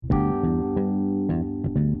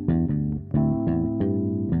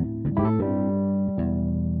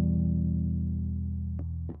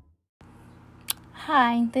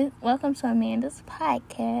Welcome to Amanda's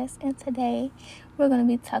podcast, and today we're going to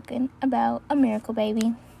be talking about a miracle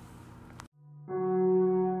baby.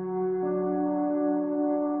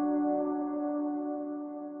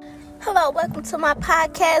 Hello, welcome to my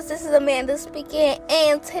podcast. This is Amanda speaking,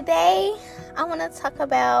 and today I want to talk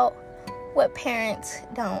about what parents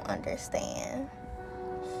don't understand.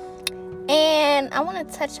 And I want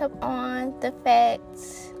to touch up on the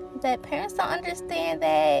fact that parents don't understand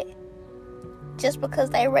that just because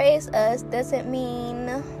they raise us doesn't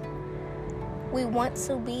mean we want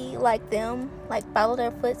to be like them, like follow their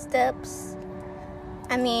footsteps.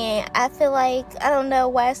 I mean, I feel like, I don't know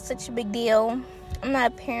why it's such a big deal. I'm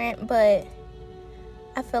not a parent, but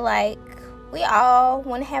I feel like we all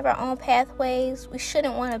want to have our own pathways. We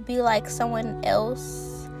shouldn't want to be like someone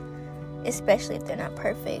else, especially if they're not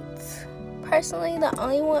perfect. Personally, the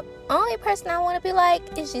only person I want to be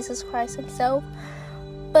like is Jesus Christ himself.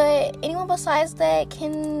 But anyone besides that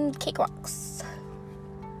can kick rocks.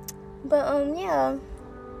 But, yeah.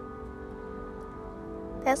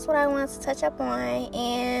 That's what I wanted to touch up on.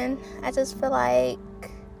 And I just feel like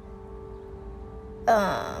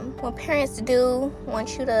when parents do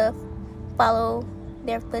want you to follow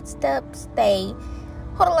their footsteps, they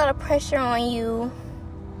put a lot of pressure on you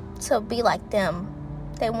to be like them.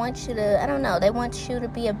 They want you to, they want you to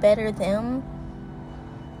be a better them.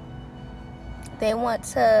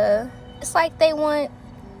 It's like they want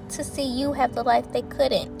to see you have the life they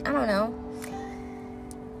couldn't. I don't know.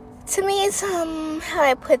 To me, it's, how do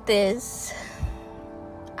I put this?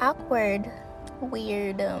 Awkward,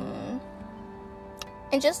 weird, and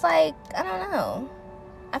just like, I don't know.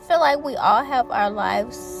 I feel like we all have our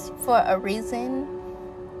lives for a reason.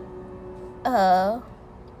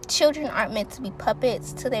 Children aren't meant to be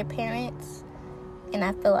puppets to their parents. And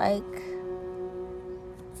I feel like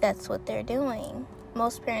that's what they're doing.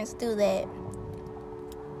 Most parents do that.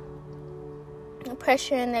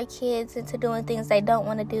 Pressuring their kids into doing things they don't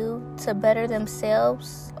want to do to better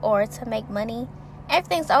themselves or to make money.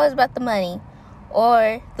 Everything's always about the money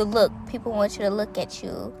or the look. People want you to look at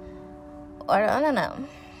you. Or, I don't know.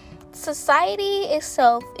 Society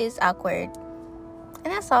itself is awkward. And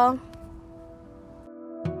that's all.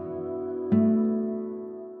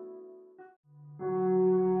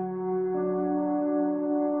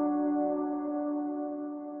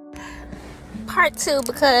 Part 2,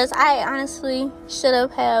 because I honestly should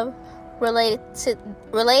have related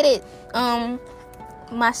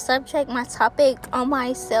my subject, my topic on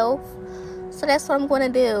myself. So that's what I'm going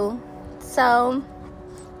to do. So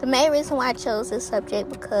the main reason why I chose this subject,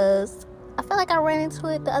 because I feel like I ran into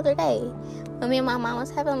it the other day when me and my mom was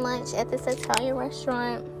having lunch at this Italian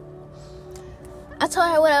restaurant. I told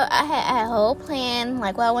her what I had a whole plan,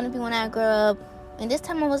 like what I want to be when I grow up. And this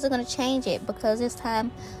time I wasn't going to change it, because this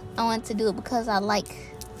time I wanted to do it because I like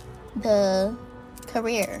the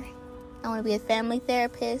career. I want to be a family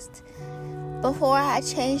therapist. Before I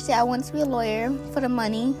changed it, I wanted to be a lawyer for the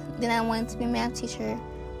money. Then I wanted to be a math teacher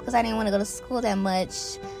because I didn't want to go to school that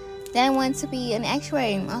much. Then I wanted to be an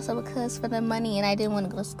actuary also because for the money, and I didn't want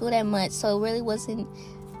to go to school that much. So it really wasn't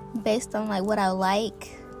based on like what I like,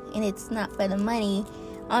 and it's not for the money.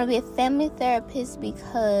 I want to be a family therapist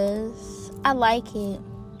because I like it.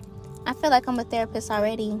 I feel like I'm a therapist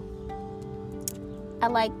already. I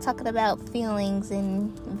like talking about feelings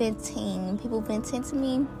and venting. People venting to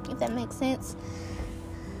me, if that makes sense.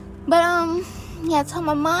 But, I told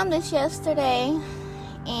my mom this yesterday.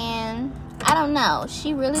 And I don't know.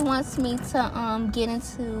 She really wants me to get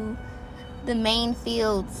into the main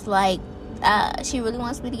fields. Like, she really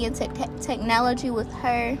wants me to get into technology with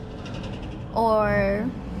her. Or,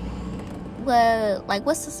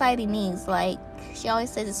 what society needs. Like, she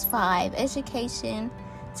always says it's 5: education,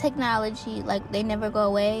 technology, like they never go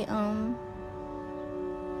away.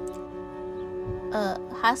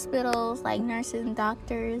 Hospitals, like nurses and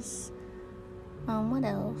doctors. What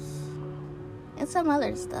else? And some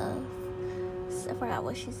other stuff. I forgot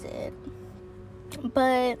what she said.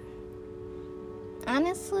 But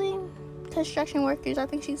honestly, construction workers, I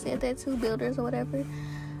think she said that too, builders or whatever.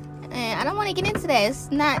 And I don't want to get into that.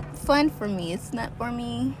 It's not fun for me. It's not for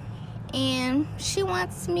me. And she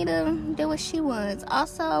wants me to do what she wants.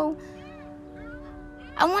 Also,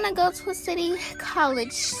 I want to go to a city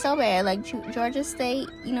college so bad, like Georgia State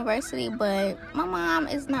University, but my mom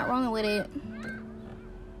is not rolling with it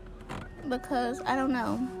because, I don't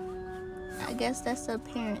know, I guess that's a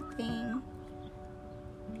parent thing.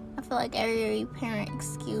 I feel like every parent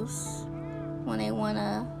excuse when they want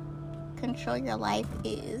to control your life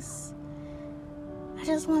is, I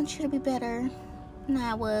just want you to be better than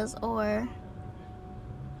I was, or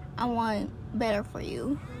I want better for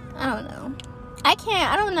you. I don't know.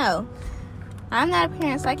 I don't know. I'm not a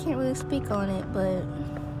parent, so I can't really speak on it, but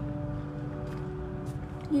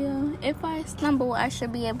yeah, if I stumble, I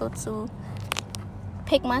should be able to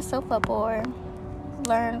pick myself up or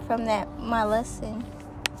learn from my lesson,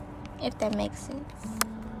 if that makes sense.